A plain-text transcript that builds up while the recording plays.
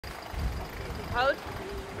Hold.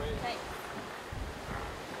 Okay.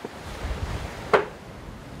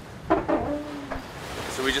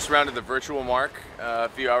 So we just rounded the virtual mark a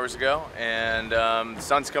few hours ago, and the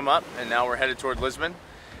sun's come up, and now we're headed toward Lisbon.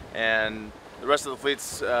 And the rest of the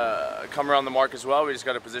fleet's come around the mark as well. We just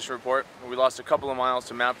got a position report. We lost a couple of miles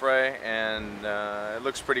to Mapfre, and it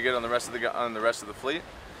looks pretty good on the rest of the fleet.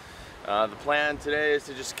 The plan today is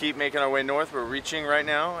to just keep making our way north. We're reaching right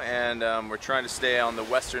now, and we're trying to stay on the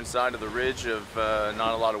western side of the ridge of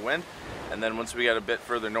not a lot of wind. And then once we get a bit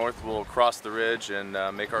further north, we'll cross the ridge and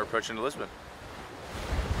make our approach into Lisbon.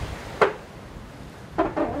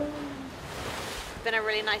 It's been a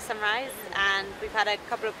really nice sunrise, and we've had a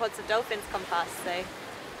couple of pods of dolphins come past, so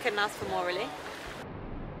couldn't ask for more really.